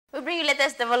We bring you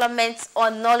latest developments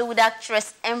on Nollywood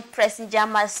actress Empress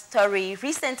Njamah's story.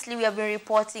 Recently, we have been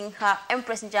reporting her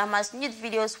Empress Njamah's nude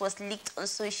videos was leaked on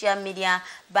social media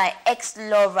by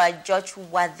ex-lover George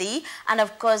Wadi. And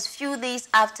of course, few days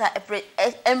after,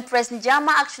 Empress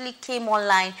Njamah actually came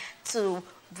online to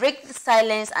break the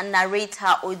silence and narrate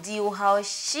her ordeal, how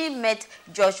she met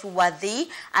George Wadi,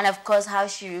 and of course how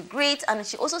she regrets. And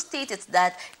she also stated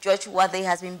that George Wadi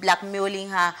has been blackmailing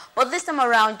her. But this time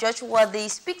around, George Wadi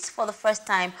speaks for the first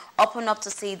time, open up to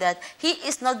say that he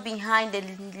is not behind the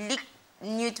leaked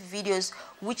nude videos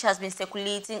which has been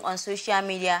circulating on social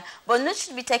media. But note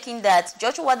should be taken that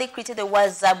George Wadi created a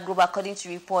WhatsApp group according to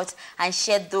reports and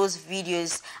shared those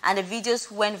videos, and the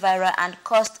videos went viral and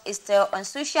caused a stir on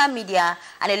social media,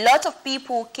 and a lot of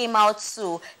people came out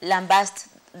to lambast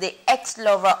the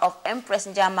ex-lover of Empress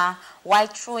Njamah while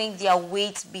throwing their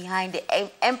weight behind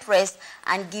the Empress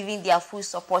and giving their full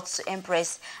support to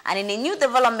Empress. And in a new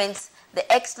development, the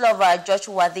ex-lover George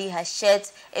Wadi has shared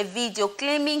a video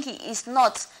claiming he is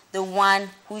not the one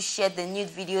who shared the nude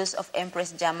videos of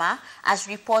Empress Njamah. As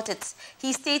reported,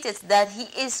 he stated that he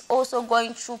is also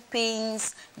going through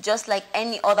pains just like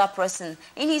any other person.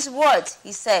 In his words,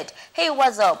 he said, "Hey,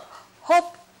 what's up?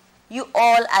 Hope you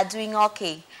all are doing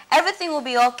okay. Everything will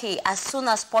be okay as soon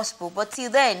as possible, but till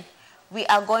then, we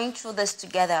are going through this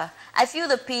together. I feel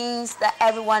the pains that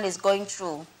everyone is going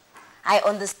through. I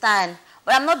understand,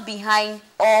 but I'm not behind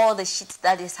all the shit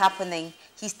that is happening,"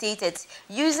 he stated.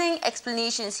 Using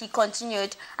explanations, he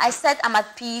continued, "I said I'm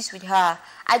at peace with her.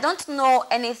 I don't know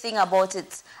anything about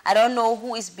it. I don't know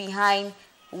who is behind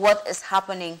what is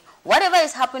happening. Whatever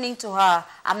is happening to her,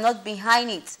 I'm not behind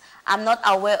it. I'm not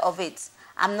aware of it.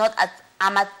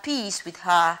 I'm at peace with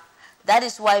her. That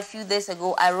is why a few days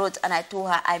ago I wrote and I told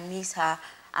her I miss her.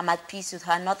 I'm at peace with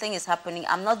her. Nothing is happening.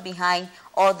 I'm not behind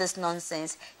all this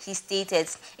nonsense," he stated.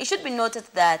 It should be noted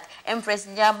that Empress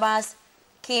Njamah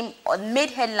made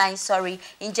headlines,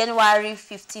 in January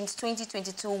 15,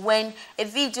 2022, when a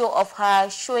video of her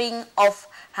showing off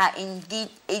her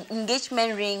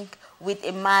engagement ring with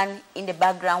a man in the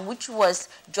background, which was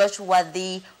George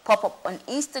Wadi, pop up on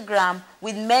Instagram,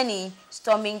 with many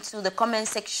storming to the comment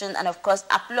section and of course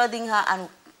applauding her and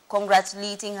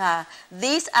congratulating her.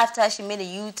 This after she made a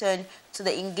U-turn to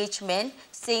the engagement,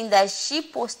 saying that she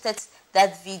posted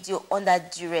that video under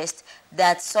duress,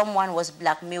 that someone was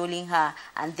blackmailing her.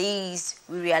 And we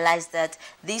realized that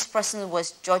this person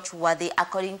was George Wadi,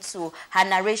 according to her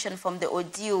narration from the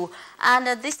ordeal. And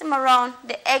this time around,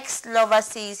 the ex-lover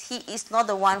says he is not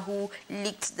the one who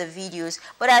leaked the videos.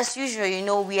 But as usual, you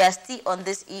know, we are still on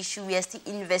this issue. We are still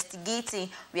investigating.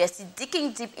 We are still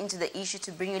digging deep into the issue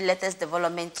to bring you latest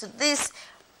development to this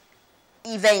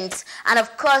event. And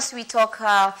of course, we talk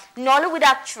Nollywood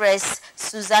actress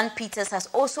Susan Peters has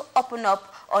also opened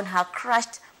up on her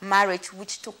crashed marriage,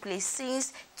 which took place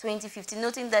since 2015,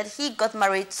 noting that he got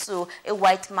married to a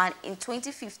white man in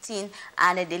 2015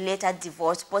 and they later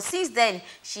divorced. But since then,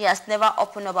 she has never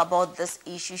opened up about this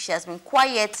issue. She has been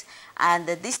quiet, and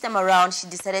this time around, she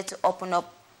decided to open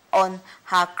up on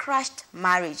her crashed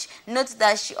marriage. Note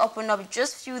that she opened up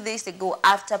just a few days ago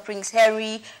after Prince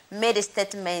Harry made a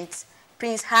statement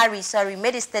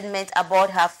about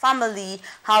her family,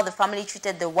 how the family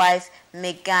treated the wife,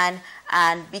 Meghan,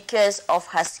 and because of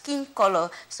her skin color.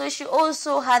 So she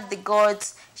also had the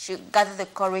guts, she gathered the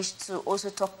courage to also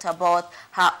talk about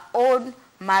her own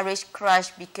marriage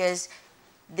crash because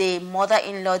the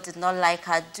mother-in-law did not like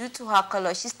her due to her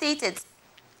color. She stated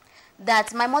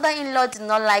that my mother-in-law did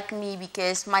not like me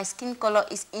because my skin color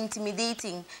is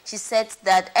intimidating. She said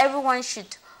that everyone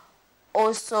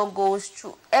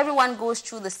goes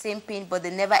through the same pain, but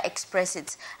they never express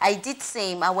it. I did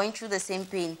same. I went through the same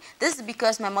pain. This is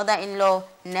because my mother-in-law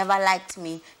never liked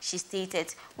me, she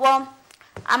stated. Well,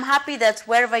 I'm happy that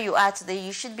wherever you are today,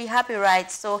 you should be happy, right?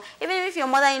 So even if your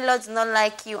mother-in-law does not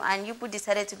like you and you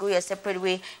decided to go your separate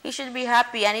way, you should be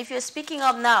happy. And if you're speaking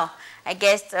up now, I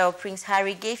guess Prince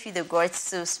Harry gave you the guts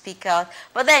to speak out.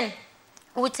 But then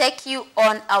we'll take you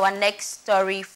on our next story